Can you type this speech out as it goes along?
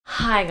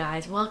Hi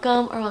guys,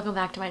 welcome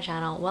back to my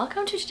channel.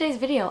 Welcome to today's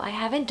video. I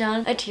haven't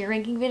done a tier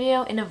ranking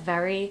video in a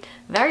very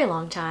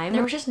long time.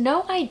 There was just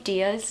no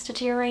ideas to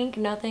tier rank,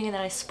 nothing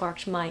that I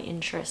sparked my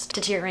interest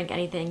to tier rank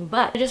anything,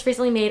 but I just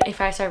recently made a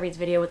 5-star reads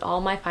video with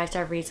all my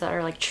 5-star reads that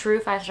are like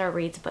true 5-star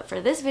reads. But for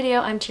this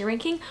video, I'm tier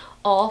ranking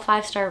all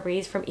 5-star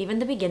reads from even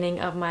the beginning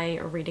of my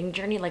reading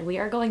journey. Like, we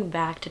are going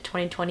back to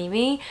 2020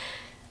 me.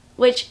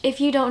 Which, if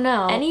you don't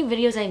know, any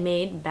videos I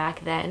made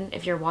back then,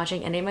 if you're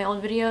watching any of my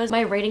old videos, my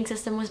rating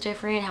system was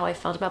different, how I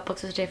felt about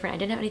books was different. I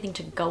didn't have anything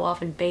to go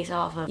off and base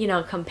off of, you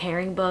know,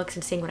 comparing books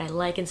and seeing what I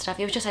like and stuff.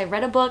 It was just I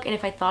read a book, and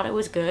if I thought it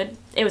was good,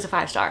 it was a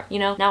 5-star, you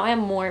know? Now I am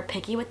more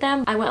picky with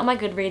them. I went on my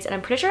Goodreads, and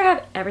I'm pretty sure I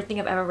have everything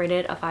I've ever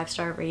rated a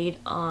 5-star read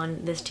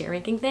on this tier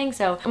ranking thing,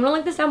 so I'm gonna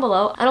link this down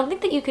below. I don't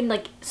think that you can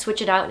like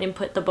switch it out and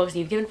put the books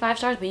you've given 5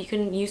 stars, but you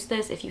can use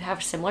this if you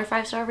have similar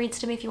 5-star reads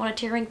to me if you want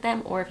to tier rank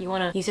them, or if you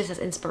want to use this as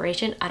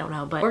inspiration. I don't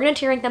know, but we're gonna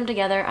tier rank them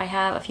together. I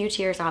have a few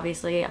tiers,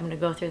 obviously. I'm gonna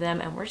go through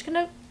them and we're just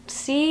gonna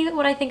see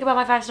what I think about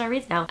my 5-star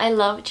reads now. I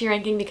love tier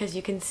ranking because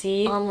you can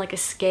see on like a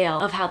scale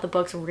of how the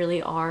books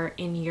really are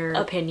in your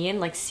opinion,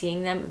 like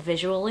seeing them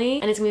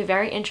visually, and it's gonna be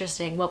very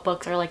interesting what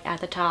books are like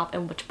at the top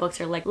and which books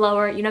are like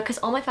lower, you know, because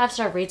all my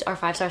 5-star reads are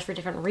 5 stars for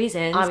different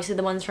reasons. Obviously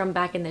the ones from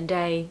back in the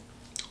day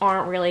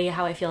aren't really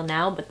how I feel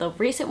now, but the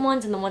recent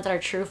ones and the ones that are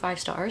true 5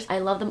 stars, I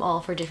love them all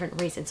for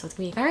different reasons. So it's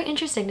gonna be very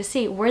interesting to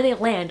see where they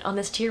land on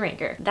this tier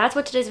ranker. That's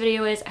what today's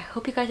video is. I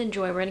hope you guys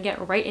enjoy. We're gonna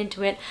get right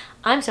into it.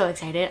 I'm so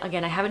excited.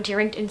 Again, I haven't tier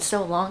ranked in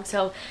so long,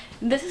 so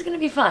this is gonna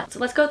be fun. So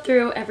let's go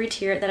through every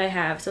tier that I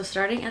have. So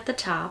starting at the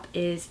top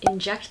is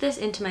Inject This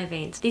Into My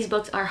Veins. These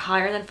books are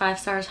higher than 5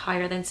 stars,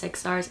 higher than 6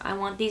 stars. I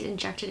want these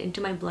injected into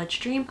my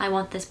bloodstream. I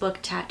want this book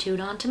tattooed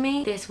onto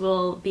me. This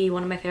will be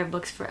one of my favorite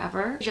books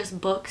forever.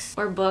 Just books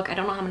or book. I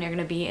don't know how many are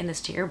gonna be in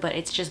this tier, but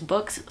it's just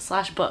books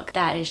slash book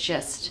that is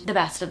just the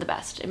best of the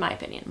best, in my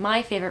opinion.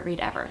 My favorite read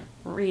ever.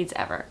 Reads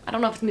ever. I don't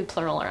know if it's gonna be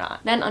plural or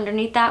not. Then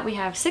underneath that we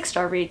have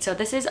 6-star reads. So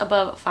this is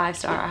above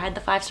 5-star. I had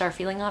the 5-star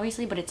feeling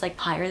obviously, but it's like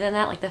higher than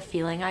that. Like the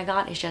feeling I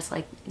got is just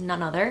like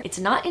none other. It's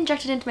not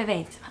injected into my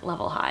veins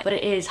level high, but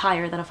it is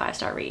higher than a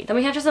 5-star read. Then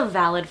we have just a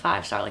valid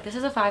 5-star. Like, this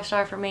is a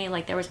 5-star for me.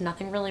 Like, there was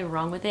nothing really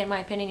wrong with it in my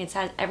opinion. It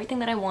has everything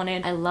that I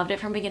wanted. I loved it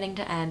from beginning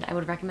to end. I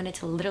would recommend it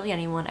to literally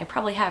anyone. I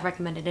probably have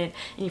recommended it,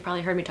 and you've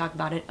probably heard me talk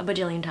about it a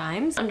bajillion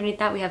times. Underneath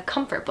that we have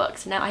comfort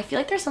books. Now I feel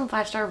like there's some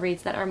 5-star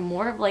reads that are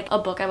more of like a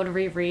book I would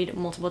reread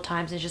multiple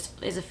times. It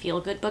just is a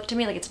feel-good book to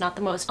me. Like, it's not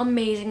the most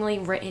amazingly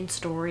written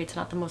story. It's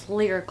not the most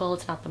lyrical.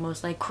 It's not the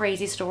most like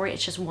crazy story.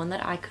 It's just one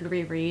that I could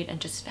reread and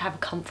just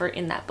have comfort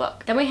in that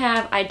book. Then we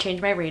have I'd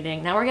Change My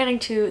Rating. Now we're getting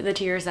to the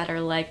tiers that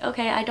are like,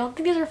 okay, I don't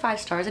think these are 5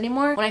 stars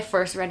anymore. When I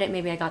first read it,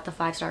 maybe I got the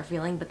 5-star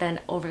feeling, but then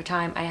over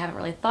time I haven't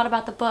really thought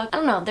about the book. I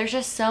don't know. There's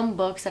just some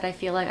books that I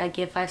feel like I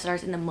give 5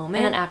 stars in the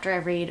moment, and then after I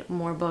read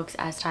more books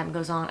as time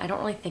goes on, I don't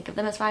really think of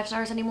them as 5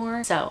 stars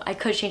anymore. So I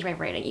could change my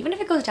rating, even if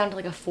it goes down to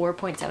like a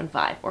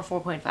 4.75 or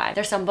 4.5.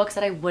 There's some books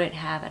that I wouldn't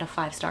have at a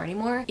 5-star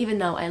anymore, even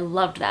though I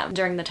loved them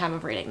during the time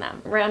of reading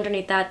them. Right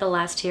underneath that, the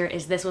last tier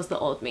is This Was the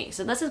Old Me.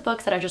 So this is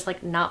books that are just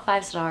like not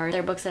 5 stars.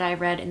 They're books that I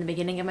read in the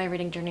beginning of my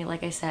reading journey,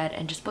 like I said,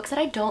 and just books that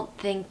I don't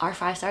think are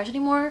 5 stars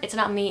anymore. It's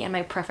not me and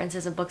my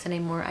preferences of books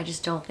anymore. I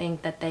just don't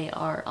think that they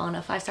are on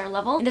a 5-star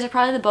level. And these are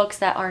probably the books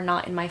that are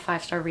not in my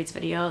 5-star reads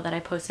video that I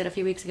posted a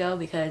few weeks ago,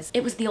 because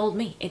it was the old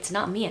me. It's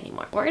not me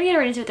anymore. We're gonna get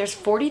right into it. There's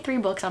 43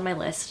 books on my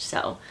list,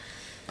 so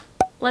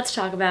let's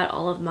talk about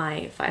all of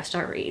my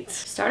 5-star reads.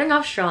 Starting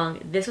off strong,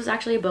 this was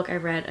actually a book I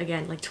read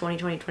again like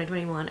 2020,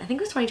 2021. I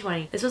think it was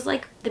 2020. This was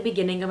like the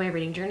beginning of my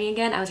reading journey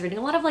again. I was reading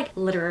a lot of like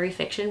literary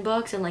fiction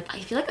books and like I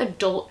feel like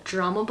adult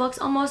drama books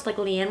almost. Like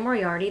Liane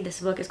Moriarty,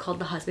 this book is called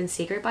The Husband's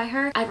Secret by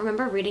her. I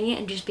remember reading it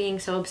and just being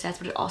so obsessed,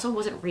 but it also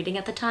wasn't reading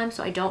at the time,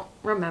 so I don't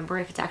remember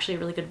if it's actually a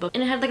really good book.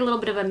 And it had like a little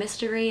bit of a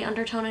mystery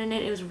undertone in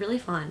it. It was really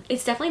fun.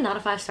 It's definitely not a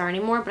 5-star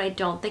anymore, but I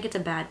don't think it's a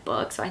bad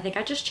book, so I think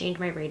I just changed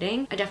my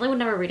rating. I definitely would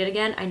never read it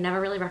again. I never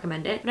really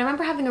recommend it, but I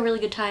remember having a really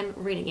good time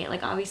reading it.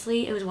 Like,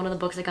 obviously it was one of the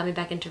books that got me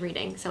back into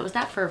reading, so it was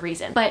that for a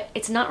reason. But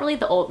it's not really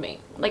the old me.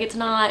 Like, it's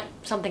not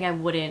something I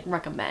wouldn't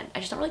recommend. I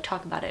just don't really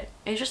talk about it.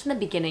 It's just in the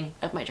beginning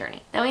of my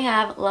journey. Then we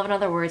have Love in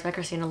Other Words by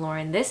Christina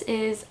Lauren. This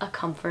is a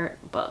comfort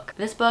book.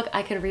 This book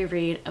I could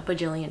reread a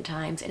bajillion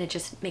times and it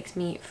just makes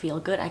me feel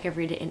good. I could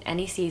read it in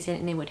any season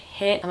and it would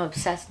hit. I'm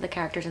obsessed with the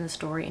characters in the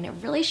story, and it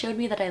really showed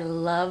me that I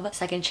love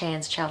second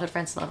chance childhood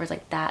friends and lovers,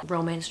 like that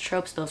romance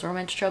tropes. Those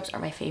romance tropes are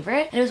my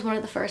favorite, and it was one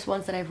of the first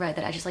ones that I read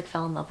that I just like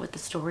fell in love with the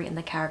story and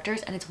the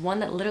characters, and it's one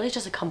that literally is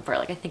just a comfort.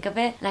 Like, I think of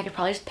it and I could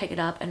probably just pick it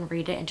up and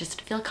read it and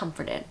just feel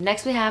comforted.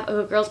 Next we have A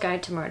Good Girl's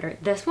Guide to Murder.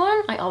 This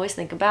one I always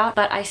think about,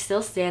 but I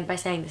still stand by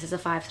saying this is a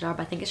 5-star,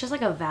 but I think it's just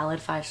like a valid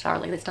 5-star.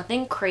 Like, it's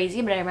nothing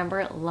crazy, but I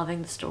remember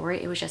loving the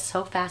story. It was just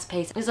so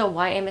fast-paced. It's a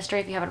YA mystery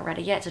if you haven't read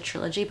it yet. It's a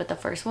trilogy, but the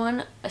first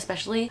one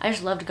especially, I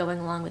just loved going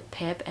along with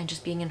Pip and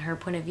just being in her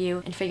point of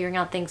view and figuring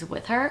out things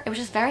with her. It was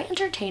just very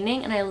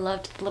entertaining, and I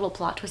loved the little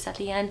plot twist at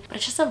the end, but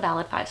it's just a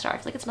valid 5-star. I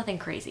feel like it's nothing nothing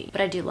crazy,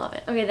 but I do love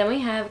it. Okay, then we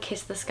have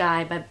Kiss the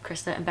Sky by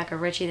Krista and Becca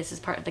Ritchie. This is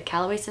part of the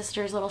Calloway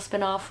Sisters little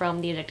spin-off from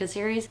the Addicted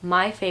series.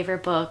 My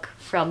favorite book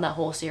from that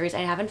whole series.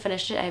 I haven't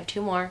finished it. I have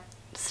 2 more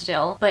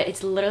still, but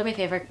it's literally my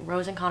favorite.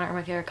 Rose and Connor are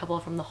my favorite couple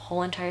from the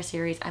whole entire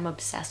series. I'm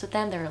obsessed with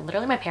them. They're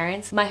literally my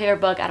parents. My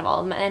favorite book out of all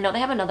of them. And I know they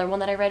have another one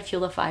that I read,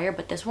 Fuel the Fire,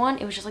 but this one,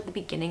 it was just like the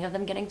beginning of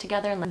them getting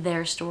together and like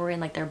their story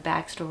and like their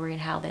backstory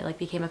and how they like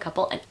became a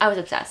couple, and I was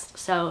obsessed.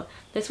 So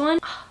this one,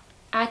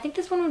 I think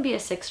this one would be a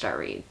 6-star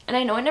read. And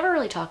I know I never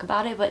really talk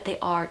about it, but they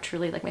are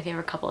truly like my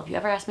favorite couple. If you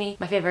ever ask me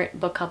my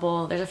favorite book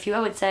couple, there's a few I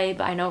would say,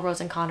 but I know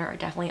Rose and Connor are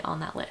definitely on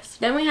that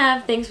list. Then we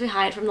have Things We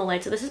Hide from the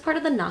Light. So this is part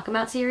of the Knock 'Em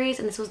Out series,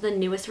 and this was the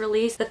newest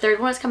release. The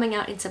 3rd one is coming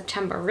out in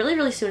September,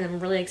 really soon.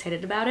 I'm really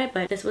excited about it,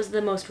 but this was the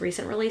most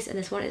recent release, and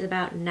this one is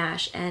about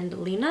Nash and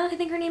Lena, I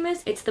think her name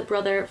is. It's the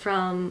brother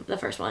from the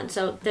first one.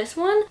 So this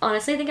one,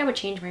 honestly, I think I would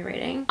change my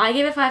rating. I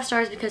gave it 5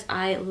 stars because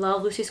I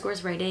love Lucy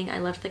Score's writing. I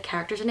loved the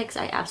characters in it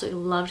because I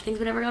absolutely loved Things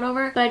We Never Got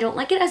Over, but I don't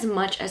like it as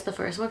much as the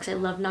first one because I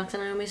love Nox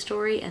and Naomi's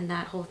story, and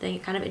that whole thing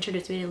kind of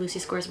introduced me to Lucy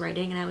Score's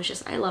writing, and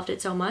I loved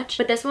it so much.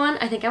 But this one,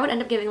 I think I would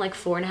end up giving like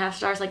 4.5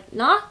 stars, like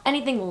not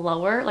anything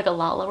lower, like a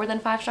lot lower than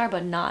 5-star,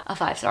 but not a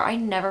 5-star. I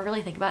never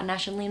really think about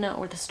Nash and Lena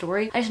or the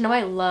story. I just know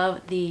I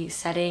love the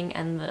setting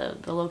and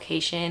the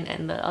location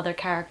and the other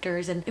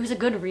characters, and it was a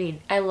good read.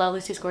 I love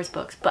Lucy Score's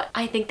books, but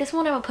I think this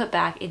one I would put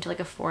back into like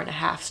a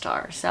 4.5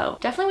 star. So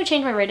definitely would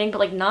change my rating, but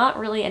like not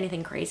really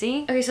anything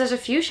crazy. Okay, so there's a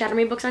few Shadow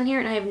Me books on here,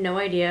 and I have no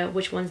idea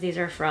which ones these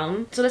are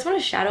from. So this one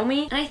is Shadow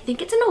Me, and I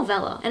think it's a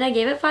novella, and I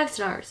gave it 5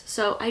 stars.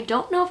 So I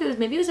don't know if it was,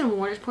 maybe it was in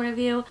Warner's point of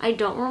view. I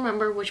don't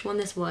remember which one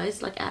this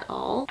was like at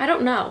all. I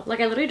don't know. Like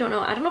I literally don't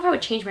know. I don't know if I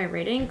would change my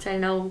rating because I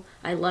know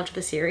I loved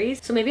the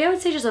series. So maybe I would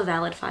say just a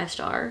valid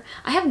 5-star.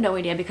 I have no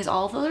idea because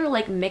all of those are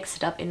like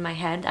mixed up in my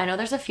head. I know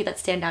there's a few that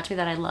stand out to me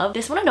that I love.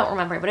 This one I don't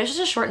remember, but it's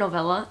just a short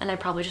novella, and I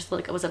probably just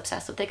like was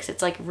obsessed with it because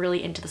it's like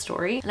really into the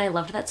story, and I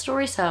loved that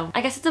story. So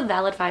I guess it's a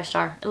valid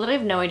 5-star. I literally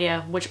have no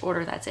idea which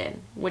order that's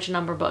in, which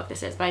number book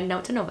this is, but I know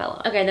it's a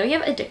novella. Okay, then we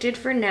have Addicted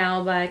for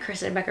Now by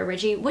Krista and Becca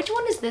Ritchie. Which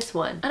one is this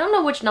one? I don't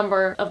know which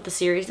number of the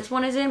series this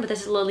one is in, but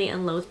this is Lily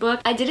and Lo's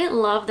book. I didn't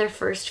love their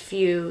first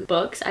few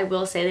books. I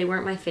will say they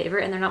weren't my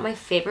favorite, and they're not my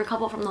favorite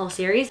couple from the whole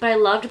series, but I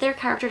loved their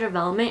character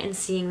development and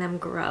seeing them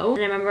grow.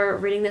 And I remember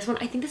reading this one.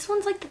 I think this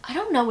one's like, I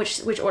don't know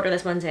which order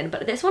this one's in,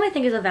 but this one I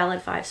think is a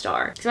valid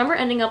 5-star. Because I remember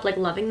ending up like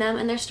loving them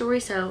and their story,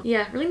 so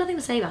yeah, really nothing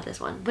to say about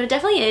this one. But it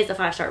definitely is a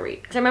 5-star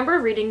read. Because I remember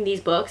reading these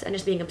books and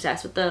just being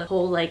obsessed with the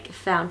whole like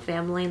found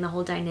family and the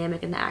whole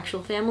dynamic and the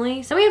actual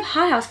family. So we have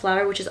Hot House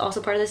Flower, which is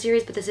also part of the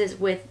series, but this is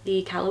with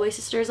the Calloway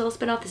Sisters little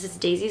spin-off. This is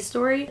Daisy's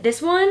story.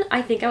 This one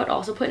I think I would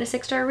also put in a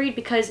 6-star read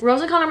because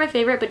Rose and Connor are my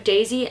favorite, but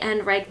Daisy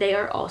and Reich, they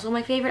are also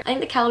my favorite. I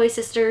think the Calloway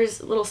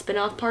Sisters little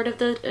spin-off part of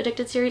the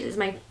Addicted series is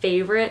my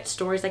favorite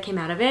stories that came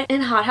out of it.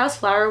 And Hot House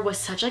Flower was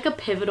such like a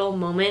pivotal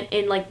moment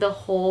in like the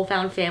whole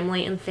found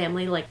family and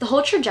family, like the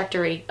whole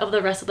trajectory of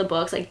the rest of the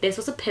books. Like this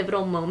was a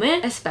pivotal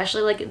moment,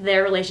 especially like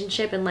their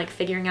relationship and like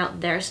figuring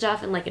out their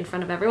stuff and like in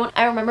front of everyone.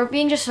 I remember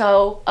being just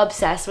so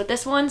obsessed with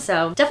this one,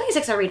 so definitely a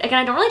 6-star read. Again,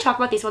 I don't really talk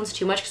about these ones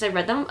too much because I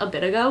read them a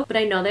bit ago, but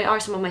I know they are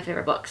some of my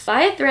favorite books.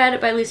 By a Thread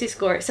by Lucy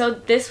Score. So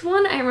this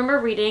one I remember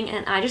reading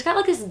and I just got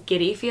like this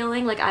giddy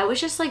feeling. Like I was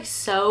just like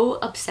so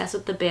obsessed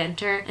with the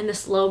banter and the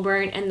slow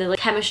burn and the like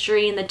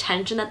chemistry and the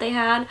tension that they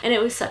had, and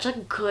it was such a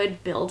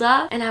good build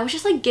up, and I was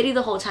just like giddy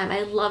the whole time.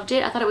 I loved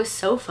it. I thought it was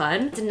so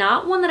fun. It's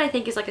not one that I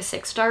think is like a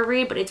 6-star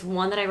read, but it's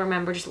one that I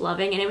remember just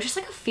loving, and it was just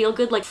like a feel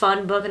good like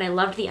fun book, and I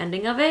loved the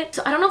ending of it.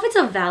 So I don't know if it's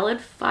a valid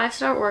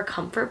 5-star or a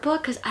comfort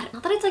book, because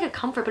not that it's like a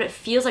comfort, but it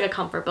feels like a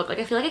comfort book. Like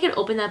I feel like I could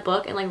open that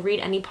book and like read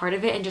any part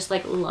of it and just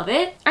like love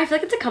it. I feel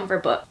like it's a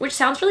comfort book, which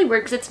sounds really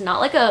weird because it's not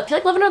like a, I feel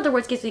like Love in Other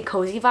Words gives me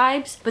cozy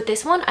vibes, but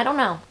this one, I don't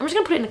know. I'm just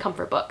gonna put it in the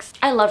comfort books.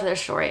 I loved their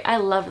story. I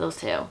loved those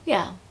two.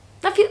 Yeah.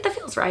 That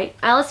feels right.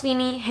 Alice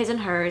Feeney, His and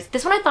Hers.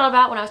 This one I thought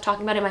about when I was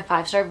talking about it in my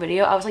 5-star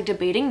video. I was like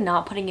debating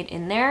not putting it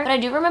in there, but I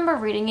do remember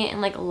reading it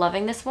and like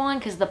loving this one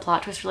because the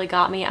plot twist really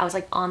got me. I was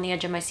like on the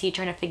edge of my seat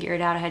trying to figure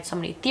it out. I had so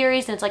many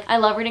theories, and it's like I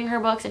love reading her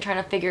books and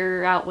trying to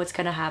figure out what's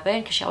gonna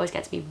happen because she always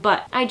gets me.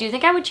 But I do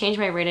think I would change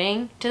my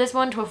rating to this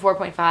one to a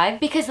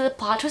 4.5 because the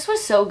plot twist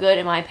was so good.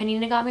 In my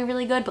opinion, it got me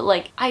really good, but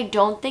like I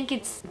don't think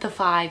it's the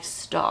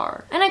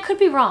 5-star, and I could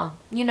be wrong,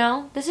 you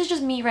know? This is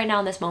just me right now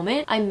in this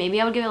moment. Maybe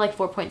I would give it like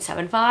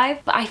 4.75,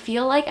 but I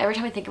feel like every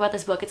time I think about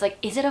this book, it's like,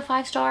 is it a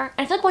 5-star?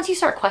 And I feel like once you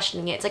start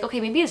questioning it, it's like, okay,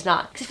 maybe it's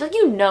not. Because I feel like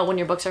you know when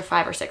your books are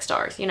 5 or 6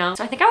 stars, you know?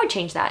 So I think I would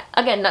change that.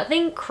 Again,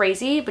 nothing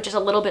crazy, but just a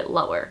little bit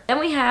lower. Then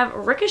we have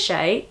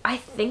Ricochet. I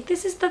think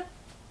this is the,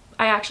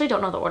 I actually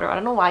don't know the order. I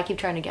don't know why I keep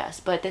trying to guess,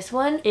 but this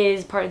one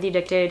is part of the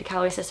Addicted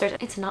Calloway Sisters.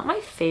 It's not my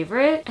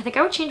favorite. I think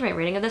I would change my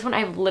rating of this one.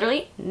 I have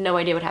literally no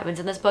idea what happens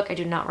in this book. I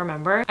do not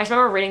remember. I just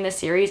remember reading this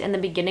series, and the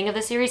beginning of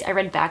the series I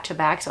read back to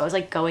back, so I was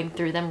like going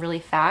through them really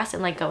fast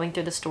and like going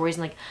through the stories,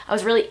 and like I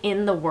was really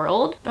in the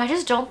world, but I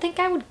just don't think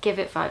I would give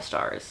it 5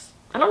 stars.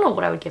 I don't know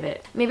what I would give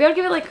it. Maybe I would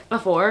give it like a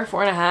 4,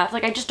 4.5.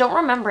 Like I just don't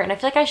remember it, and I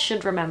feel like I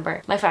should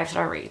remember my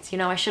 5-star reads. You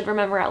know, I should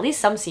remember at least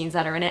some scenes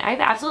that are in it. I have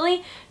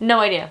absolutely no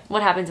idea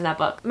what happens in that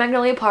book.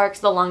 Magnolia Parks,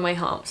 The Long Way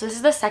Home. So this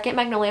is the second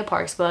Magnolia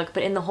Parks book,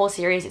 but in the whole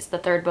series, it's the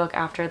third book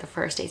after the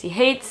first Stacey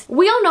Hates.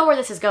 We all know where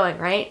this is going,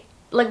 right?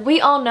 Like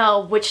we all know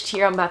which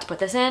tier I'm about to put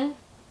this in.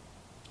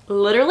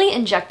 Literally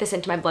inject this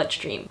into my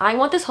bloodstream. I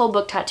want this whole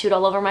book tattooed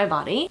all over my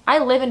body. I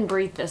live and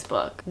breathe this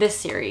book, this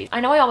series. I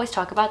know I always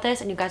talk about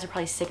this and you guys are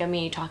probably sick of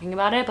me talking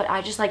about it, but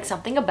I just like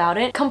something about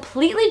it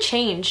completely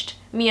changed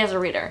me as a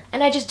reader.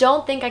 And I just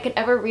don't think I could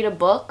ever read a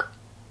book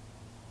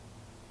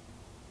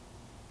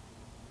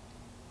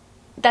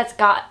that's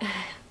got...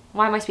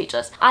 Why am I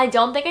speechless? I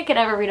don't think I could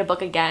ever read a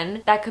book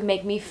again that could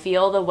make me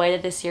feel the way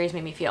that this series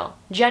made me feel.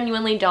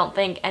 Genuinely don't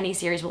think any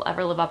series will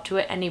ever live up to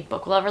it, any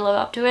book will ever live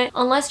up to it.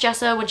 Unless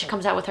Jessa, when she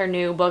comes out with her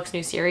new books,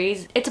 new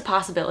series, it's a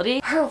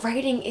possibility. Her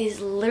writing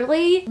is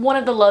literally one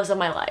of the loves of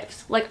my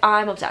life. Like,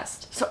 I'm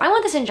obsessed. So I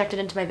want this injected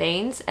into my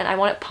veins and I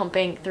want it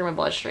pumping through my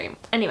bloodstream.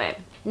 Anyway.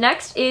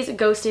 Next is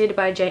Ghosted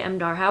by J.M.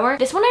 Darhower.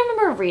 This one I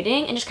remember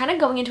reading and just kind of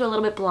going into a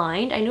little bit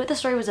blind. I knew what the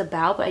story was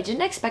about, but I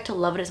didn't expect to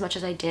love it as much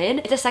as I did.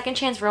 It's a second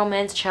chance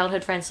romance,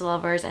 childhood friends to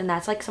lovers, and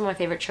that's like some of my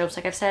favorite tropes,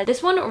 like I've said.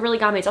 This one really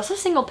got me. It's also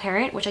single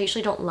parent, which I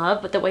usually don't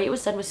love, but the way it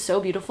was done was so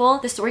beautiful.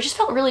 The story just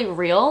felt really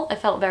real. It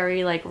felt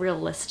very like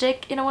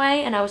realistic in a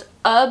way, and I was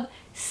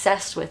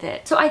obsessed with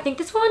it. So I think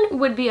this one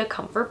would be a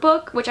comfort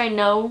book, which I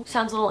know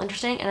sounds a little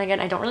interesting, and again,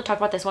 I don't really talk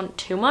about this one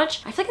too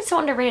much. I feel like it's so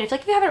underrated. I feel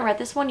like if you haven't read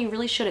this one, you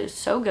really should. It was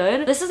so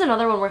good. This is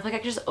another one where I feel like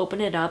I could just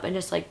open it up and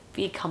just like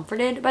be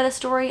comforted by the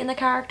story and the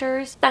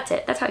characters. That's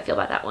it. That's how I feel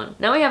about that one.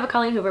 Now we have a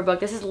Colleen Hoover book.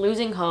 This is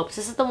Losing Hopes.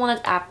 This is the one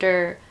that's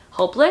after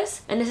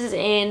Hopeless, and this is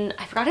in,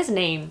 I forgot his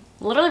name.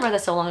 Literally read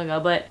this so long ago,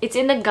 but it's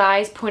in the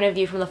guy's point of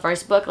view from the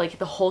first book, like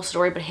the whole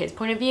story but his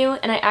point of view,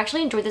 and I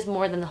actually enjoyed this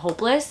more than the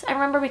Hopeless. I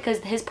remember because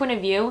his point of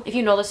view, if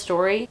you know the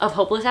story of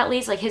Hopeless at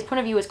least, like his point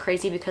of view was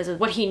crazy because of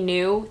what he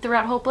knew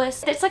throughout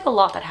Hopeless. It's like a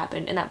lot that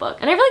happened in that book,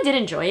 and I really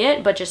did enjoy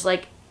it, but just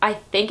like I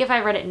think if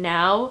I read it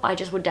now, I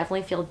just would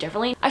definitely feel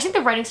differently. I think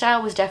the writing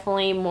style was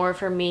definitely more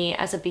for me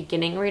as a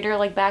beginning reader,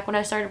 like back when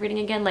I started reading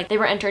again, like they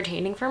were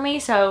entertaining for me.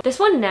 So this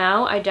one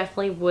now, I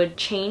definitely would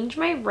change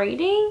my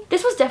rating.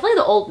 This was definitely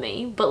the old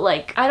me, but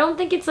like, I don't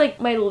think it's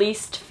like my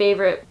least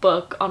favorite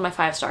book on my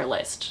 5-star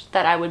list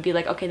that I would be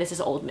like, okay, this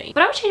is old me.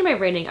 But I would change my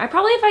rating. I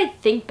probably, if I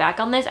think back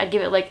on this, I'd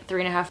give it like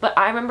 3.5, but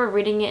I remember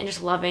reading it and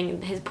just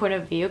loving his point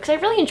of view because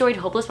I really enjoyed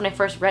Hopeless when I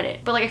first read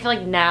it. But like, I feel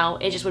like now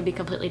it just would be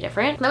completely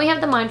different. Then we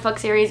have the Mindfuck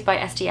series by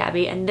S.T.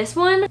 Abby, and this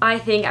one I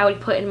think I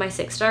would put in my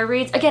 6-star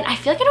reads. Again, I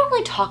feel like I don't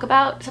really talk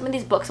about some of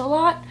these books a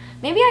lot.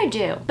 Maybe I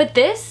do. But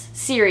this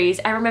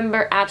series, I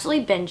remember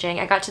absolutely binging.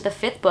 I got to the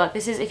 5th book.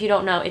 This is, if you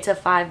don't know, it's a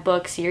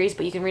 5-book series,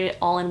 but you can read it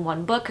all in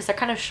one book because they're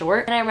kind of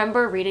short. And I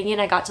remember reading it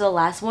and I got to the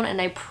last one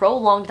and I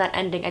prolonged that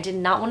ending. I did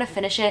not want to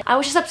finish it. I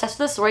was just obsessed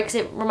with the story because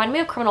it reminded me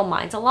of Criminal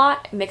Minds a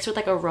lot, mixed with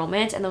like a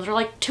romance, and those were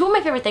like 2 of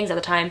my favorite things at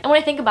the time. And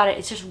when I think about it,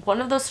 it's just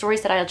one of those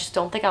stories that I just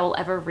don't think I will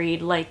ever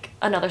read like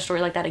another story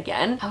like that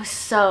again. I was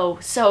so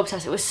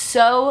obsessed. It was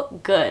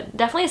so good.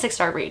 Definitely a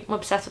 6-star read. I'm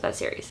obsessed with that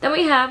series. Then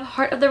we have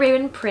Heart of the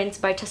Raven Prince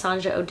by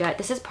Tassanja Odette.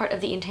 This is part of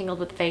the Entangled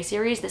with Fae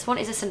series. This one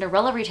is a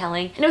Cinderella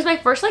retelling, and it was my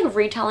first like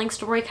retelling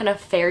story, kind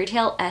of fairy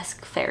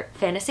tale-esque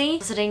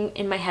fantasy. Sitting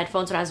in my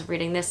headphones when I was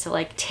reading this to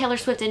like Taylor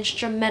Swift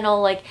instrumental,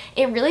 like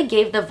it really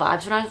gave the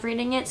vibes when I was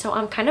reading it. So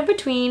I'm kind of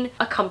between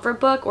a comfort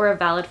book or a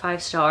valid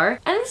 5-star.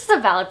 And this is a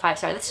valid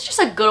 5-star. This is just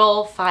a good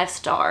old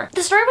 5-star.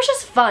 The story was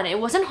just fun. It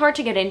wasn't hard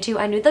to get into.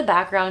 I knew the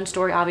background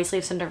story obviously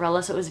of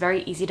Cinderella, so it was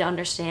very easy to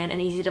understand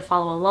and easy to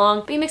follow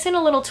along. But you mix in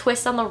a little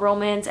twist on the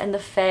romance and the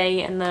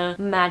fae and the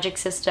magic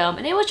system,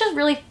 and it was just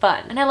really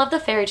fun. And I love the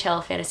fairy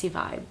tale fantasy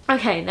vibe.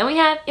 Okay, then we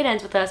have It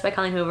Ends With Us by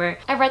Colleen Hoover.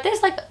 I read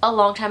this like a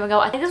long time ago.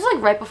 I think this was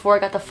like right before I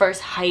got the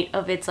first height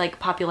of its like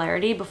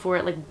popularity, before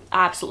it like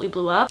absolutely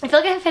blew up. I feel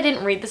like if I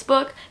didn't read this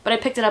book, but I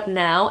picked it up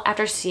now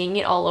after seeing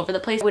it all over the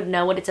place, I would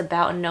know what it's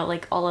about and know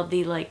like all of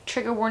the like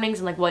trigger warnings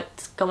and like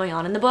what's going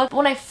on in the book. But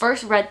when I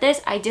first read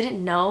this, I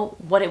didn't know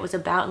what it was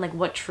about and like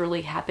what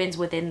truly happens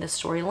within the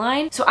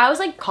storyline. So I was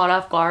like caught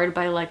off guard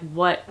by like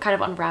what kind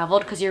of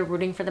unraveled, because you're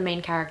rooting for the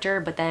main character,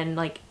 but then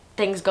like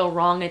things go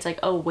wrong. It's like,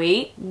 oh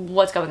wait,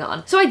 what's going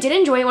on? So I did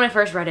enjoy it when I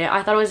first read it.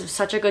 I thought it was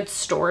such a good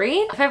story.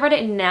 If I read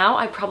it now,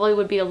 I probably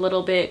would be a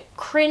little bit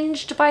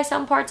cringed by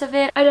some parts of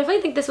it. I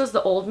definitely think this was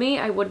the old me.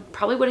 I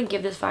probably wouldn't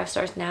give this 5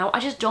 stars now. I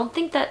just don't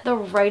think that the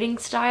writing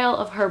style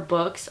of her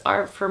books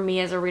are for me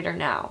as a reader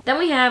now. Then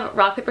we have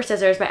Rock, Paper,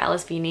 Scissors by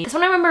Alice Feeney. This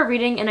one I remember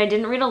reading, and I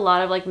didn't read a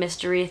lot of like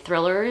mystery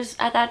thrillers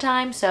at that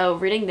time, so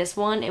reading this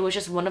one, it was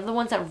just one of the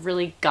ones that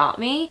really got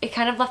me. It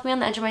kind of left me on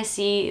the edge of my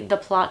seat. The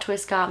plot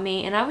twist got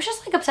me, and I was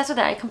just like obsessed with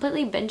it. I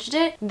completely binged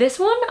it. This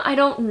one, I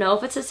don't know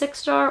if it's a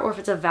 6-star or if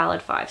it's a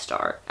valid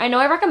 5-star. I know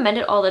I recommend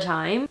it all the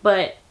time,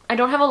 but I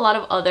don't have a lot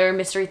of other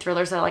mystery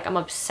thrillers that like I'm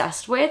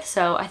obsessed with,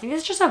 so I think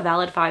this is just a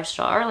valid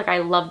 5-star. Like I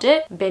loved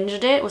it,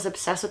 binged it, was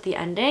obsessed with the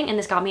ending, and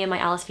this got me in my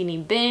Alice Feeney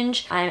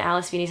binge. I'm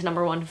Alice Feeney's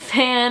 #1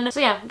 fan.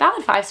 So yeah,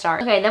 valid 5-star.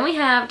 Okay, then we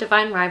have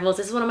Divine Rivals.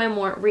 This is one of my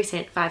more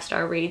recent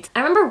 5-star reads. I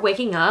remember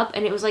waking up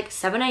and it was like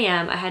 7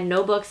 a.m. I had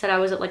no books that I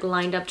was like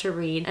lined up to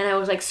read, and I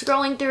was like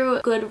scrolling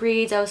through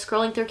Goodreads, I was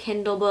scrolling through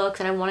Kindle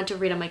books, and I wanted to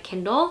read on my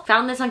Kindle.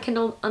 Found this on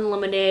Kindle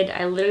Unlimited.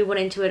 I literally went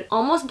into it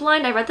almost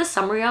blind. I read the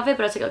summary of it,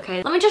 but I was like,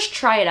 okay, let me just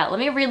try it out. Let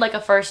me read like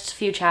a first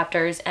few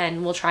chapters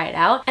and we'll try it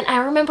out. And I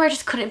remember I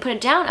just couldn't put it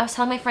down. I was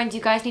telling my friends,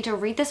 you guys need to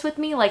read this with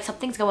me. Like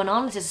something's going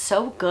on. This is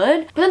so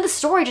good. But then the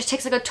story just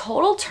takes like a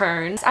total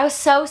turn. I was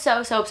so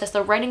obsessed.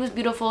 The writing was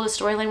beautiful. The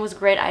storyline was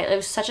great. It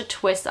was such a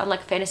twist on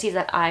like fantasies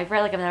that I've read.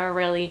 Like I've never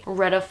really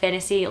read a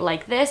fantasy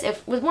like this.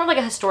 It was more like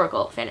a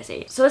historical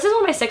fantasy. So this is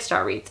one of my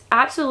 6-star reads.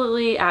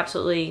 Absolutely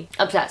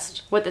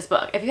obsessed with this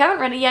book. If you haven't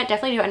read it yet,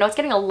 definitely do. I know it's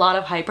getting a lot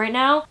of hype right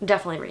now.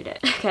 Definitely read it.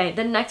 Okay,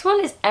 the next one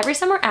is Every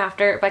Summer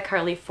After by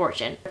Carly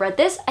Fortune. I read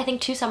this, I think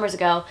 2 summers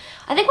ago.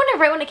 I think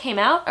right when it came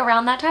out,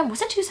 around that time.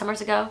 Was it 2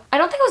 summers ago? I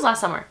don't think it was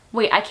last summer.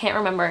 Wait, I can't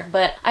remember,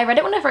 but I read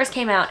it when it first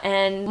came out,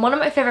 and one of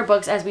my favorite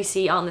books, as we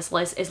see on this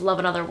list, is Love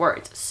and Other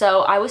Words.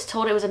 So I was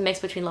told it was a mix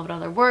between Love and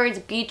Other Words,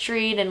 Beach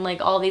Read, and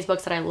like all these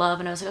books that I love,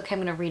 and I was like, okay,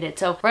 I'm gonna read it.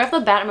 So right off the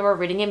bat, I remember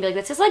reading it and be like,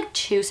 this is like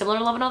too similar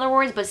to Love and Other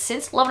Words, but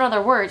since Love and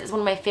Other Words is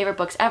one of my favorite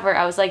books ever,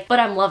 I was like, but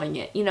I'm loving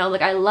it, you know?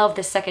 Like I love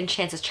the second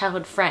chance as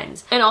childhood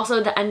friends. And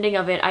also the ending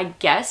of it, I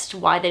guessed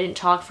why they didn't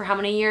talk for how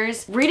many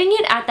years. Reading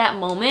it at that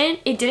moment,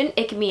 it didn't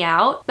ick me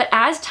out, but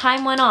as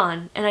time went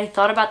on and I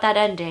thought about that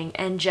ending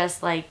and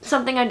just like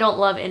something I don't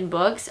love in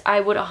books, I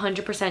would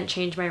 100%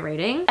 change my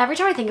rating. Every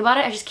time I think about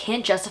it, I just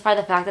can't justify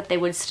the fact that they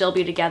would still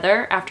be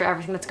together after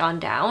everything that's gone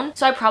down.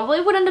 So I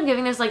probably would end up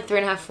giving this like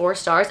 3.5, 4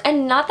 stars.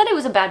 And not that it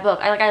was a bad book.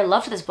 I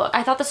loved this book.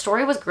 I thought the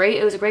story was great.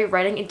 It was a great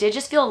writing. It did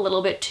just feel a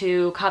little bit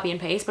too copy and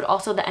paste, but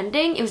also the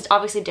ending, it was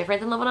obviously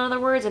different than Love and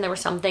Other Words, and there were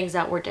some things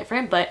that were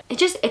different, but it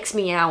just icks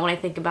me out when I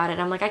think about it.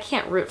 I'm like, I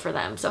can't root for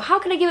them. So how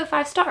can I give it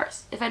 5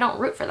 stars if I don't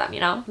root for them, you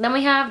know? Then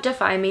we have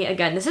Defy Me.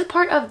 Again, this is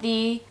part of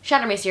the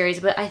Shatter Me series,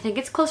 but I think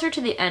it's closer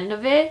to the end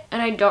of it,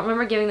 and I don't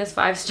remember giving this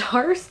 5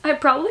 stars. I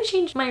probably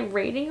changed my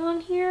rating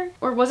on here,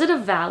 or was it a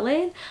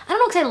valid? I don't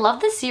know, because I love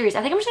this series.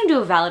 I think I'm just gonna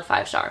do a valid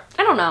 5-star.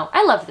 I don't know.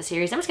 I love the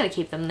series. I'm just gonna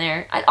keep them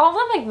there. All of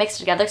them like mixed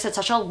together because it's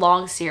such a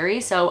long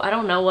series, so I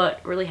don't know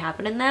what really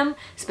happened in them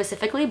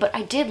specifically, but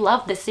I did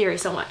love this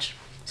series so much.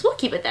 So we'll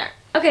keep it there.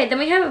 Okay, then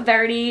we have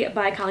Verity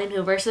by Colleen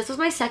Hoover. So this was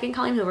my second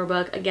Colleen Hoover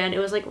book. Again, it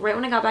was like right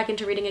when I got back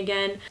into reading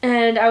again,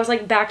 and I was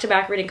like back to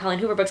back reading Colleen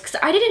Hoover books because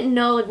I didn't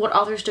know like what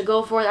authors to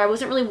go for. I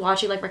wasn't really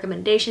watching like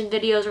recommendation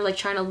videos or like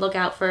trying to look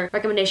out for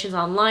recommendations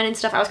online and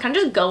stuff. I was kind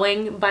of just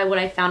going by what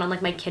I found on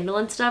like my Kindle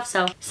and stuff.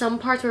 So some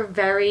parts were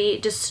very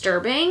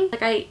disturbing.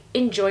 Like I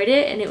enjoyed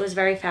it and it was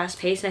very fast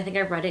paced, and I think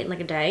I read it in like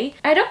a day.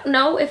 I don't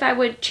know if I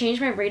would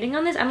change my rating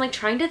on this. I'm like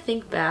trying to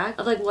think back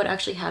of like what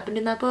actually happened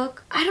in that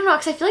book. I don't know,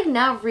 because I feel like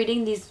now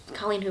reading these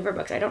Colleen Hoover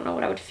books, I don't know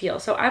what I would feel.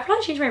 So I'd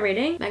probably change my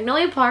rating.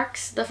 Magnolia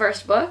Parks, the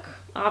first book.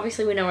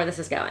 Obviously we know where this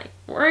is going.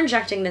 We're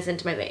injecting this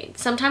into my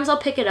veins. Sometimes I'll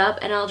pick it up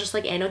and I'll just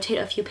like annotate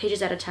a few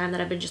pages at a time that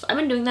I've been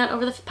doing that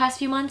over the past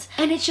few months.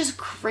 And it's just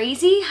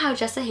crazy how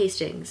Jessa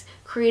Hastings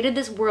created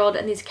this world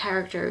and these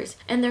characters,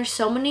 and there's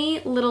so many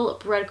little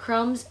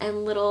breadcrumbs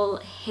and little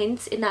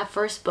hints in that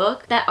first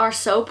book that are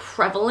so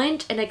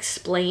prevalent and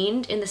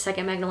explained in the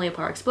second Magnolia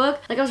Parks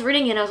book. Like I was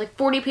reading it and I was like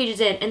 40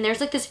 pages in, and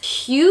there's like this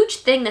huge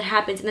thing that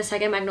happens in the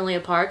second Magnolia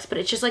Parks, but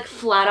it's just like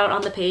flat out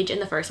on the page in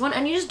the first one,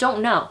 and you just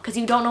don't know because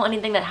you don't know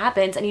anything that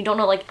happens and you don't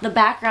know like the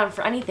background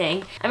for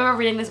anything. I remember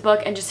reading this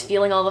book and just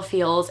feeling all the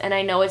feels, and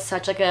I know it's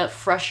such like a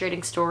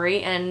frustrating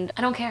story and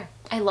I don't care.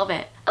 I love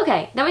it.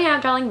 Okay, then we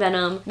have Darling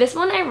Venom. This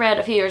one I read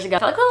a few years ago. I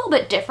felt like a little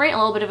bit different, a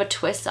little bit of a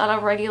twist on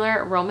a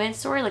regular romance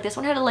story. Like this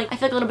one had like, I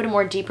feel like a little bit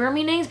more deeper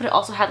meanings, but it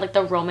also had like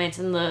the romance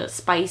and the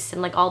spice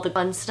and like all the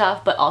fun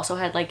stuff, but also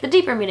had like the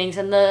deeper meanings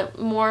and the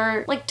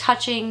more like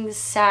touching,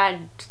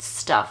 sad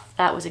stuff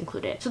that was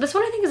included. So this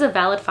one I think is a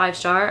valid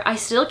 5-star. I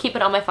still keep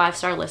it on my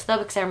 5-star list though,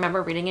 because I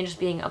remember reading and just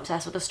being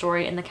obsessed with the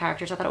story and the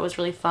characters. I thought it was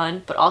really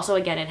fun, but also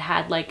again, it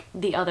had like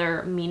the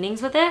other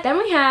meanings with it. Then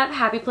we have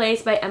Happy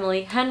Place by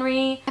Emily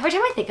Henry. Every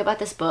time I think about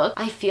this book,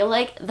 I feel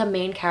like the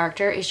main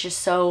character is just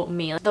so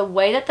me. Like, the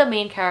way that the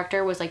main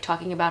character was like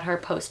talking about her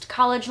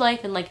post-college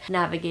life and like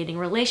navigating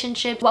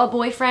relationships, a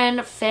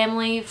boyfriend,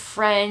 family,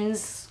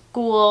 friends,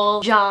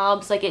 school,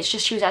 jobs, like it's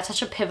just, she was at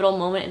such a pivotal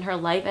moment in her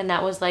life, and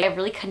that was like, I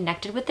really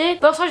connected with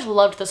it. But also I just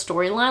loved the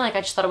storyline. Like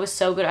I just thought it was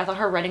so good. I thought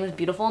her writing was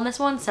beautiful in this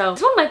one. So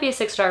this one might be a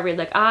 6-star read.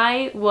 Like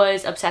I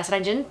was obsessed, and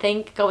I didn't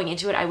think going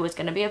into it I was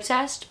gonna be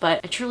obsessed, but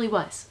I truly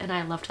was, and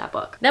I loved that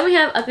book. Then we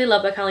have Ugly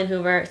Love by Colleen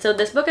Hoover. So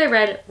this book I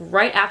read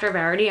right after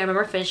Verity. I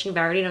remember finishing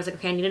Verity and I was like,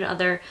 okay, I need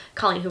another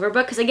Colleen Hoover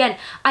book, because again,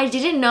 I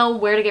didn't know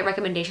where to get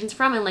recommendations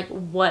from and like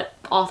what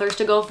authors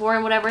to go for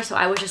and whatever, so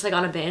I was just like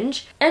on a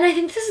binge. And I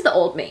think this is the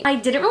old me. I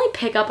didn't really really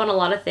pick up on a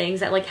lot of things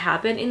that like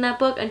happen in that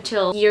book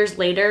until years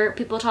later,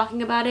 people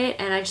talking about it,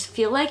 and I just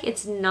feel like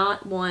it's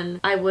not one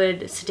I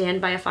would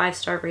stand by a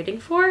 5-star rating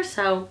for,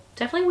 so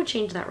definitely would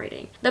change that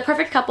rating. The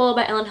Perfect Couple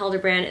by Ellen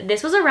Hilderbrand.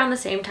 This was around the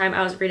same time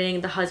I was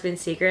reading The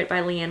Husband's Secret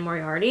by Liane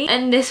Moriarty,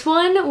 and this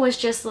one was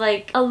just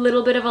like a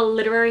little bit of a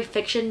literary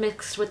fiction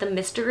mixed with a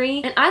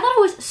mystery, and I thought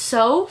it was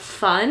so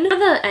fun.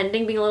 The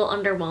ending being a little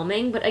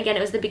underwhelming, but again,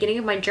 it was the beginning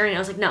of my journey. I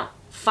was like, no,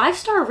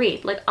 5-star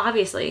read. Like,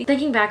 obviously,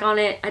 thinking back on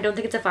it, I don't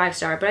think it's a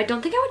 5-star, but I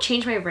don't think I would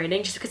change my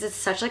rating just because it's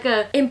such like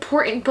a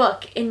important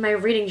book in my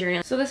reading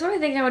journey. So this one I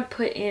think I would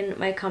put in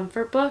my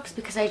comfort books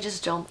because I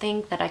just don't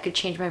think that I could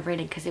change my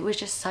rating because it was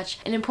just such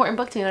an important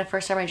book to me when I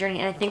first started my journey,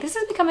 and I think this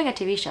is becoming a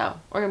TV show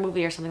or a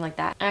movie or something like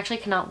that. I actually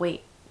cannot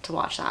wait to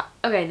watch that.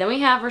 Okay, then we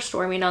have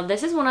Restore Me. Now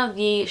this is one of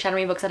the Shadow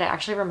Me books that I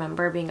actually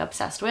remember being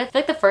obsessed with. I feel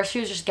like the first few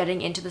was just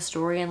getting into the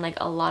story and like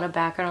a lot of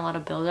background, a lot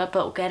of build up,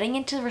 but getting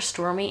into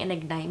Restore Me and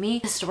Ignite Me,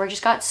 the story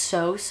just got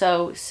so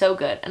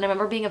good, and I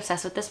remember being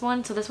obsessed with this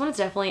one, so this one is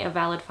definitely a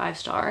valid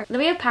 5-star. Then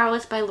we have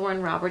Powerless by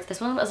Lauren Roberts. This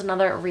one was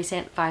another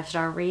recent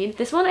 5-star read.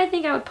 This one I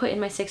think I would put in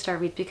my 6-star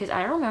read because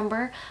I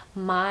remember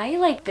my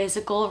like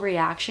physical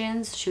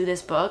reactions to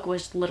this book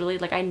was literally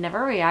like, I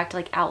never react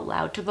like out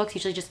loud to books,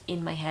 usually just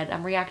in my head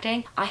I'm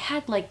reacting. I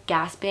had like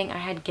gasping, I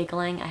had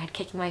giggling, I had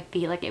kicking my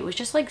feet, like it was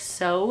just like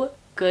so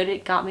good.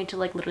 It got me to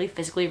like literally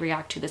physically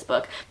react to this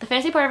book. The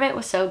fantasy part of it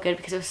was so good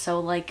because it was so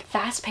like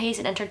fast-paced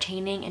and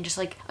entertaining and just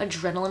like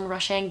adrenaline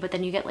rushing, but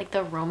then you get like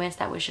the romance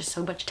that was just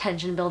so much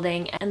tension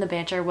building, and the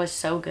banter was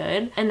so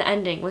good, and the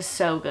ending was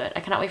so good.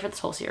 I cannot wait for this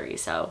whole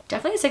series, so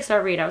definitely a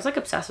 6-star read. I was like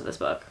obsessed with this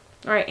book.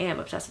 Or I am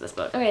obsessed with this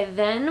book. Okay,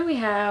 then we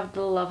have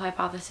The Love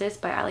Hypothesis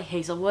by Ali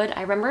Hazelwood.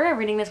 I remember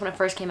reading this when it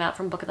first came out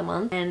from Book of the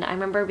Month, and I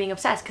remember being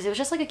obsessed because it was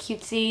just like a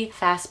cutesy,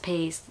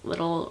 fast-paced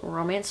little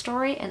romance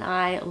story, and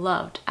I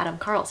loved Adam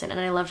Carlson and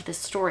I loved this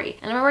story.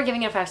 And I remember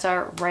giving it a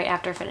 5-star right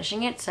after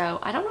finishing it, so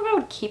I don't know if I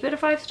would keep it a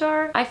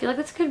 5-star. I feel like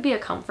this could be a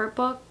comfort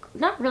book.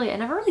 Not really, I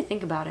never really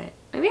think about it.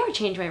 Maybe I would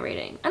change my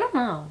rating. I don't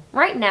know.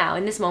 Right now,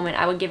 in this moment,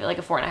 I would give it like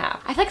a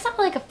 4.5. I feel like it's not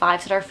like a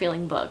 5-star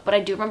feeling book, but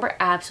I do remember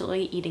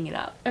absolutely eating it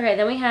up. Okay,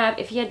 then we have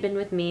If He Had Been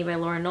With Me by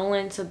Laura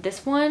Nolan. So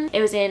this one, it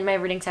was in my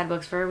Reading Sad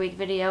Books for a Week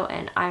video,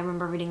 and I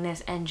remember reading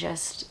this and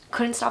just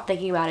couldn't stop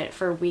thinking about it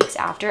for weeks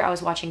after. I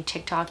was watching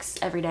TikToks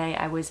every day.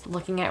 I was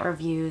looking at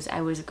reviews.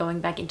 I was going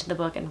back into the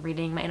book and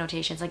reading my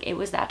annotations. Like, it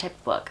was that type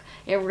of book.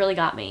 It really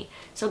got me.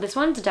 So this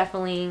one's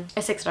definitely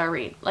a 6-star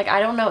read. Like, I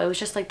don't know. It was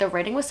just like the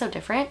writing was so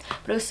different,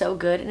 but it was so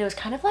good, and it was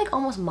kind of like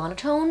almost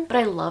monotone, but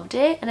I loved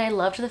it, and I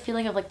loved the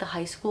feeling of like the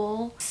high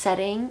school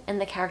setting and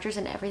the characters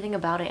and everything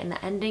about it, and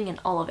the ending and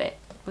all of it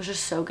was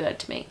just so good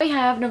to me. We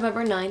have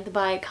November 9th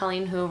by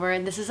Colleen Hoover.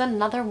 This is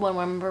another one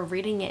where I remember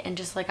reading it and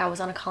just like I was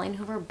on a Colleen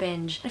Hoover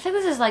binge. I think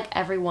this is like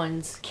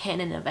everyone's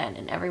canon event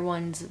and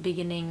everyone's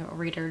beginning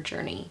reader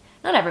journey.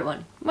 Not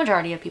everyone,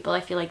 majority of people. I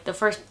feel like the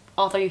first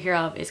author you hear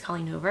of is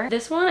Colleen Hoover.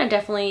 This one I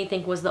definitely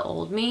think was the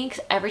old me,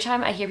 because every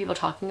time I hear people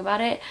talking about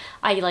it,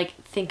 I like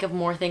think of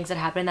more things that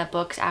happened in that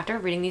book. After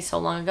reading these so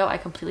long ago, I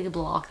completely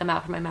block them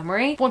out from my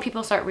memory. When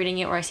people start reading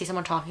it or I see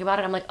someone talking about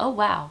it, I'm like, oh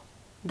wow,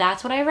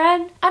 that's what I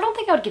read? I don't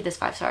think I would give this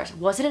 5 stars.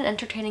 Was it an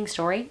entertaining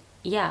story?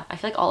 Yeah, I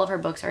feel like all of her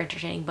books are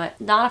entertaining,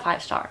 but not a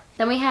 5-star.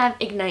 Then we have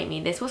Ignite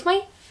Me. This was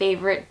my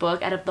favorite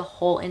book out of the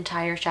whole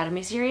entire Shadow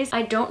Me series.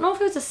 I don't know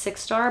if it was a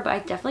 6-star, but I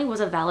definitely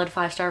was a valid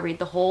 5-star read.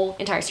 The whole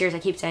entire series, I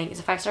keep saying, is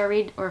a 5-star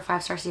read or a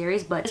 5-star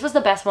series, but this was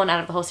the best one out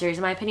of the whole series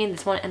in my opinion.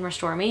 This one and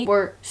Restore Me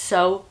were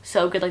so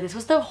good. Like, this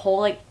was the whole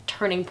like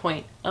turning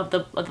point of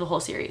the whole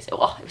series. It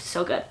was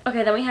so good.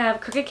 Okay, then we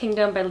have Crooked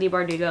Kingdom by Leigh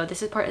Bardugo.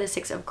 This is part of the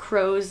Six of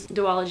Crows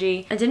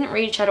duology. I didn't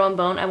read Shadow and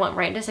Bone. I went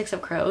right into Six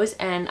of Crows,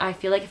 and I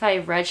feel like if I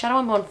read Shadow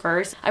and Bone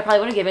first, I probably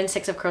would have given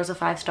Six of Crows a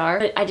 5-star,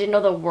 but I didn't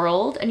know the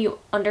world, and you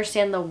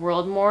understand the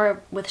world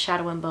more with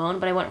Shadow and Bone.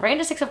 But I went right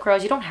into Six of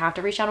Crows. You don't have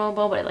to read Shadow and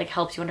Bone, but it like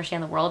helps you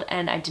understand the world,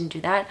 and I didn't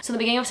do that. So the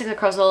beginning of Six of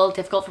Crows was a little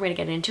difficult for me to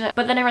get into it,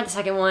 but then I read the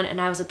second one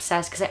and I was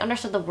obsessed because I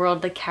understood the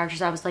world, the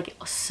characters I was like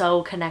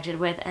so connected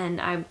with,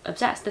 and I'm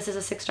obsessed. This is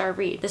a 6-star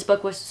read. This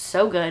book was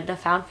so good. The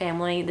found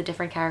family, the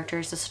different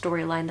characters, the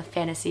storyline, the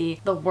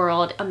fantasy, the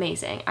world,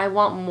 amazing. I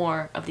want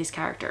more of these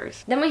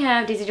characters. Then we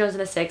have Daisy Jones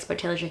and the Six by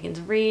Taylor Jenkins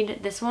Reid.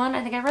 This one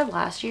I think I read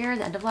last year,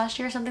 the end of last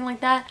year, something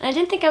like that, and I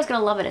didn't think I was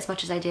gonna love it as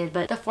much as I did,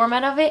 but the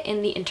format of it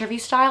in the interview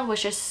style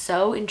was just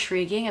so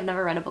intriguing. I've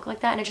never read a book like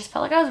that, and it just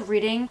felt like I was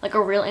reading like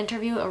a real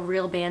interview, a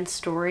real band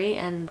story,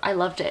 and I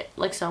loved it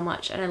like so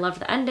much, and I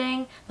loved the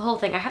ending, the whole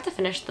thing. I have to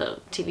finish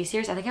the TV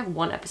series. I think I have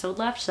 1 episode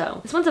left,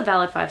 so this one's a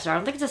valid 5-star. I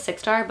don't think it's a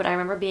 6-star, but I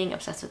remember being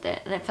obsessed with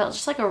it, and it felt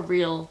just like a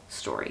real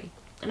story,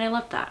 and I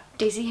loved that.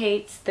 Daisy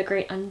Hates The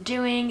Great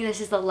Undoing.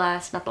 This is the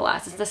last, not the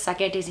last, it's the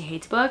second Daisy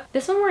Hates book.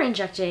 This one we're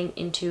injecting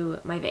into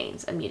my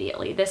veins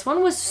immediately. This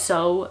one was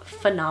so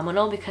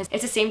phenomenal because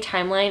it's the same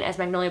timeline as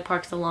Magnolia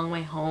Park's The Long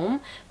Way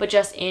Home, but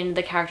just in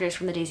the characters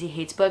from the Daisy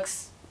Hates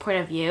books point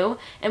of view,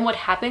 and what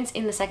happens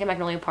in the second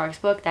Magnolia Parks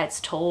book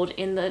that's told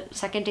in the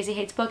second Daisy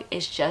Hates book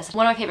is just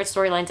one of my favorite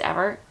storylines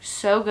ever.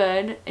 So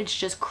good. It's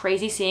just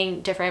crazy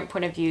seeing different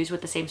point of views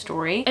with the same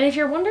story. And if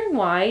you're wondering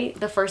why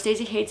the first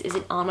Daisy Hates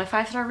isn't on my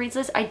 5-star reads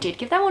list, I did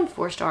give that one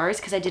 4 stars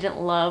because I didn't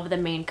love the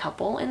main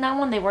couple in that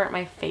one. They weren't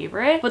my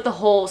favorite, but the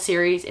whole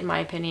series, in my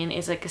opinion,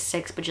 is like a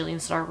 6 bajillion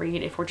star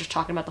read if we're just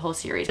talking about the whole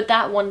series. But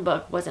that one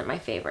book wasn't my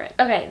favorite.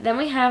 Okay, then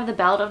we have The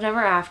Ballad of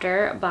Never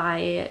After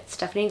by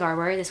Stephanie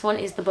Garber. This one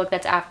is the book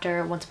that's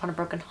after Once Upon a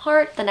Broken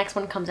Heart. The next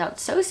one comes out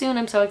so soon.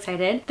 I'm so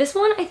excited. This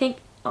one, I think,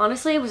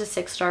 honestly, it was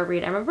a 6-star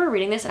read. I remember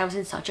reading this and I was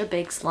in such a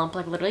big slump,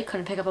 like literally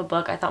couldn't pick up a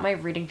book. I thought my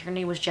reading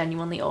journey was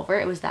genuinely over.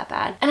 It was that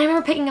bad. And I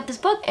remember picking up this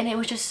book and it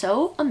was just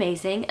so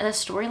amazing, and the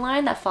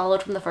storyline that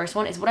followed from the first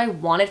one is what I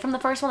wanted from the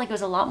first one. Like, it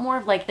was a lot more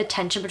of like the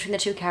tension between the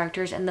two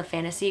characters, and the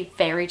fantasy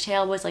fairy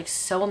tale was like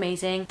so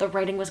amazing. The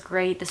writing was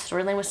great. The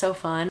storyline was so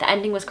fun. The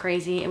ending was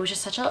crazy. It was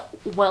just such a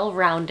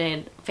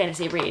well-rounded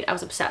fantasy read. I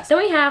was obsessed. Then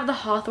we have The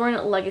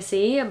Hawthorne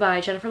Legacy by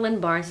Jennifer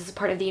Lynn Barnes. This is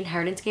part of the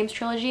Inheritance Games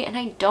trilogy, and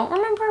I don't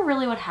remember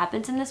really what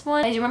happens in this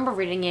one. I do remember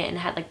reading it and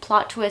it had like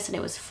plot twists and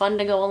it was fun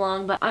to go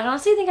along, but I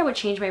honestly think I would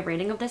change my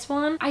rating of this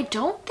one. I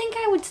don't think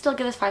I would still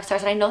give this 5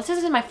 stars, and I know this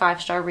isn't my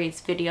 5-star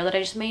reads video that I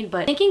just made,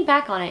 but thinking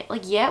back on it,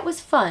 like, yeah, it was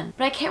fun,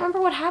 but I can't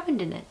remember what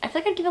happened in it. I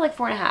feel like I'd give it like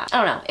 4.5. I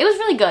don't know. It was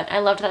really good. I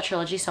loved that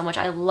trilogy so much.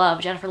 I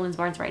love Jennifer Lynn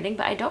Barnes' writing,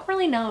 but I don't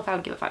really know if I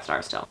would give it 5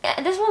 stars still.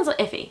 This one's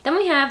iffy. Then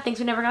we have Things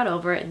We Never Got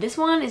Over. This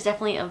one is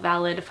definitely a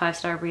valid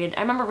 5-star read.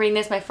 I remember reading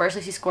this, my first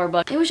Lucy Score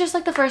book. It was just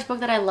like the first book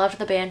that I loved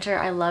the banter.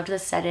 I loved the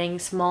setting,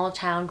 small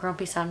town,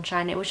 grumpy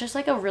sunshine. It was just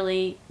like a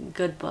really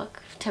good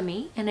book to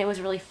me, and it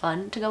was really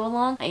fun to go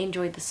along. I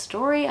enjoyed the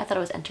story. I thought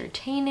it was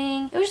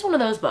entertaining. It was just one of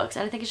those books,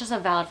 and I think it's just a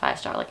valid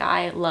 5-star. Like,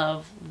 I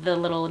love the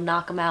little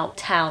knock 'em out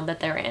town that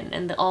they're in,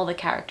 and all the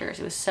characters.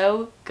 It was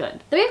so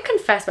good. Then we have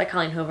Confess by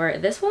Colleen Hoover.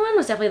 This one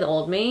was definitely the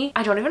old me.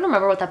 I don't even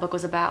remember what that book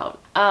was about.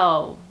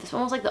 Oh, this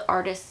one was like the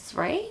artist's,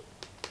 right?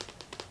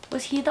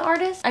 Was he the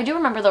artist? I do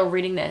remember though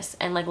reading this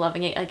and like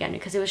loving it again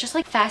because it was just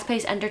like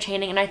fast-paced,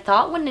 entertaining, and I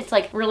thought when it's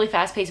like really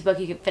fast-paced book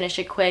you can finish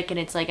it quick and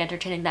it's like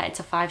entertaining that it's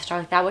a 5-star.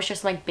 Like, that was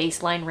just like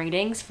baseline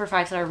ratings for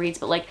 5-star reads,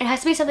 but like it has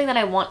to be something that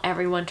I want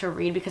everyone to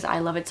read because I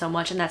love it so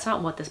much, and that's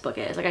not what this book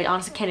is. Like, I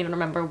honestly can't even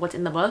remember what's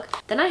in the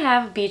book. Then I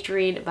have Beach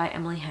Read by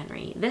Emily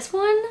Henry. This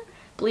one,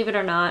 believe it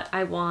or not,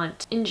 I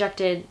want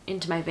injected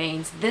into my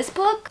veins. This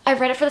book, I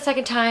read it for the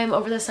second time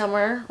over the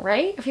summer,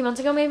 right? A few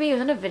months ago maybe. It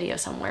was in a video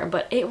somewhere,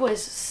 but it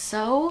was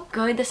so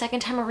good the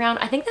second time around.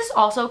 I think this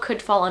also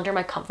could fall under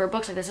my comfort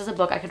books. Like, this is a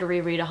book I could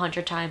reread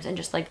 100 times and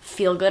just like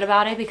feel good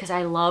about it because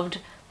I loved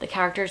the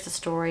characters, the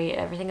story,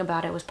 everything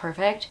about it was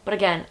perfect. But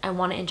again, I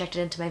want to inject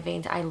it into my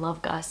veins. I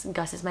love Gus.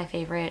 Gus is my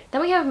favorite.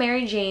 Then we have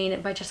Mary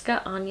Jane by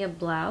Jessica Anya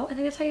Blau. I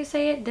think that's how you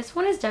say it. This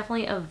one is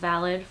definitely a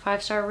valid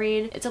 5-star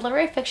read. It's a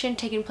literary fiction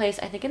taking place,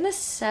 I think, in the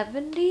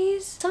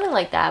 70s, something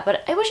like that.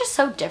 But it was just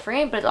so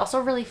different, but it's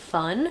also really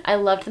fun. I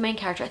loved the main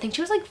character. I think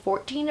she was like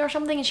 14 or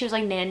something, and she was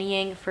like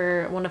nannying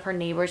for one of her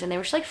neighbors, and they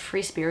were just like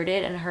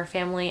free-spirited, and her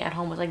family at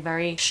home was like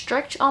very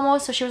strict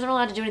almost, so she wasn't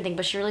allowed to do anything,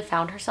 but she really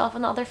found herself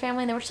in the other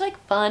family, and they were just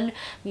like fun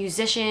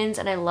musicians,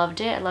 and I loved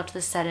it. I loved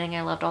the setting.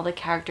 I loved all the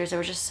characters. It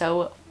was just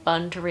so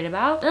fun to read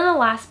about. And then the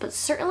last but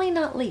certainly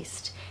not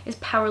least is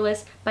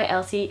Powerless by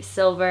Elsie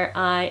Silver.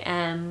 I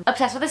am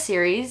obsessed with the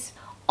series.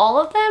 All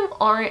of them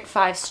aren't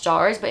 5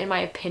 stars, but in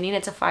my opinion,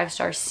 it's a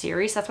 5-star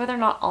series. That's why they're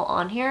not all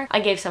on here. I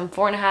gave some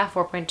 4.5,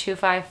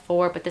 4.25,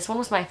 4, but this one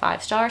was my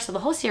 5-star. So the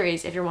whole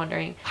series, if you're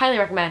wondering, highly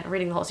recommend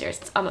reading the whole series.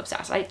 I'm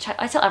obsessed. I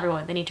tell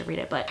everyone they need to read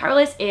it, but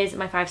Powerless is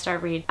my 5-star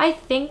read. I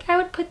think I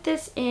would put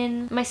this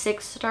in my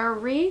 6-star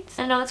reads.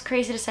 I know that's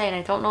crazy to say, and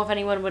I don't know if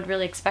anyone would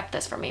really expect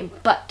this from me,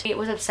 but I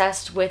was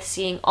obsessed with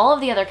seeing all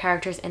of the other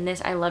characters in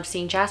this. I loved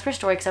seeing Jasper's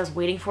story because I was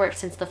waiting for it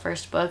since the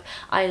first book.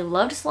 I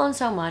loved Sloane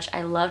so much.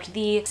 I loved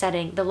the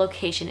setting, the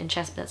location in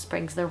Chestnut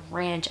Springs, the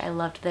ranch. I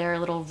loved their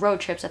little road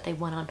trips that they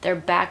went on, their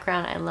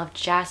background. I loved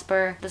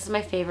Jasper. This is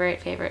my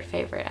favorite.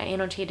 I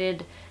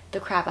annotated the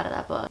crap out of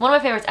that book. One of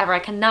my favorites ever. I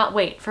cannot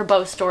wait for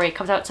Beau's story. It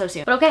comes out so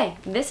soon. But okay,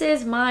 this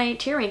is my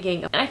tier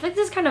ranking, and I think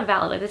this is kind of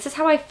valid. Like, this is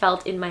how I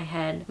felt in my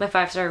head, my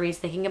 5-star reads,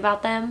 thinking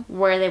about them,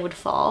 where they would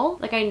fall.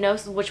 Like, I know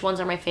which ones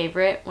are my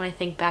favorite when I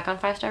think back on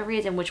 5-star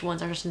reads and which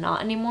ones are just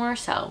not anymore.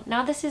 So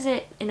now this is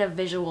it in a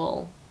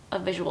visual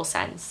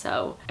sense.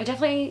 So I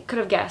definitely could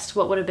have guessed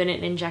what would have been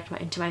an inject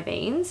into my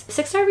veins.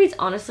 6-star reads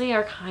honestly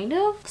are kind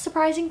of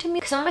surprising to me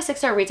because some of my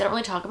 6-star reads I don't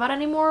really talk about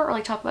anymore, or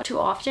like talk about too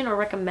often, or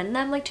recommend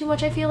them like too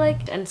much, I feel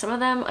like. And some of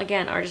them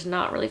again are just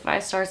not really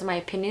 5 stars in my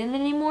opinion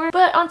anymore.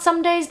 But on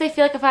some days they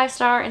feel like a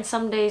 5-star and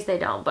some days they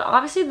don't. But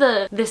obviously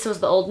the This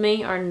Was the Old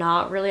Me are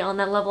not really on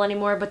that level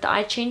anymore. But the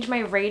I Changed My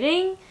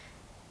Rating,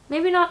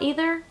 maybe not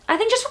either. I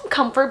think just from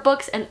comfort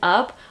books and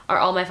up are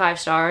all my 5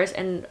 stars,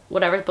 and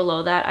whatever's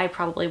below that I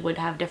probably would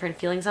have different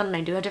feelings on, and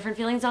I do have different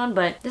feelings on,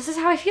 but this is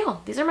how I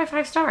feel. These are my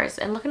 5 stars,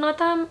 and looking at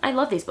them, I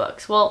love these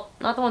books. Well,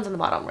 not the ones on the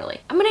bottom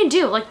really. I mean, I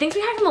do. Like, Things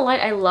We Hide from the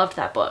Light, I loved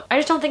that book. I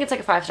just don't think it's like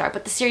a 5-star,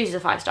 but the series is a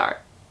 5-star.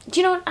 do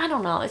you know what? I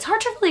don't know. It's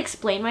hard to really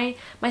explain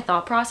my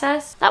thought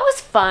process. That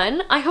was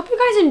fun. I hope you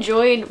guys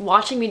enjoyed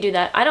watching me do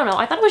that. I don't know.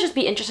 I thought it would just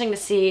be interesting to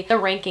see the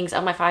rankings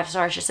of my 5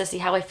 stars just to see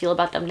how I feel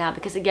about them now,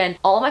 because again,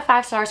 all of my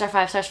 5 stars are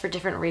 5 stars for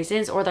different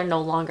reasons, or they're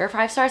no longer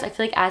 5 stars. I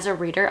feel like as a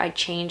reader, I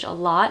change a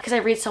lot because I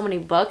read so many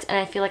books, and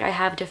I feel like I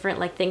have different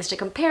like things to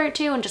compare it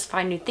to and just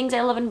find new things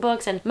I love in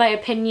books, and my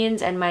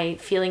opinions and my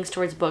feelings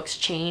towards books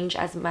change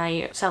as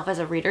myself as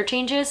a reader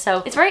changes.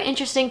 So it's very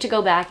interesting to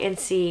go back and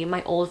see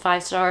my old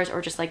 5 stars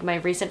or just like my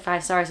recent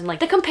 5 stars and like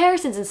the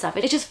comparisons and stuff.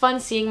 It's just fun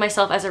seeing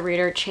myself as a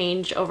reader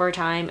change over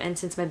time, and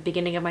since my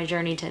beginning of my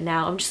journey to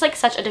now, I'm just like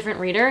such a different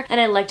reader and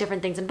I like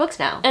different things in books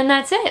now. And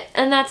that's it.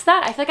 And that's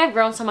that. I feel like I've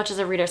grown so much as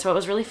a reader, so it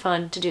was really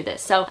fun to do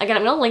this. So again,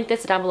 I'm gonna link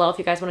this down below if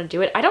you guys want to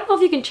do it. I don't know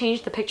if you can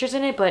change the pictures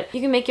in it, but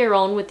you can make your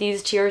own with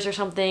these tiers or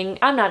something.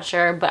 I'm not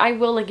sure, but I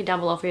will link it down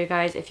below for you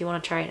guys if you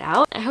want to try it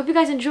out. I hope you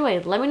guys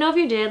enjoyed. Let me know if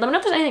you did. Let me know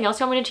if there's anything else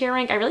you want me to tier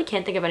rank. I really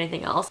can't think of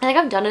anything else. I think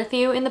I've done a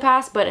few in the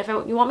past, but if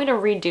you want me to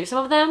redo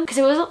some of them, because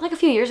it was like a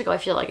few years ago, I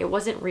feel like it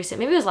wasn't recent.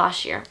 Maybe it was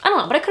last year. I don't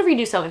know, but I could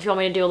redo some if you want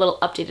me to do a little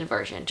updated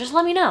version. Just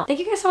let me know. Thank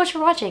you guys so much for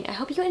watching. I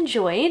hope you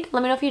enjoyed.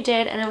 Let me know if you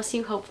did, and I will see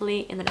you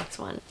hopefully in the next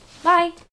one. Bye!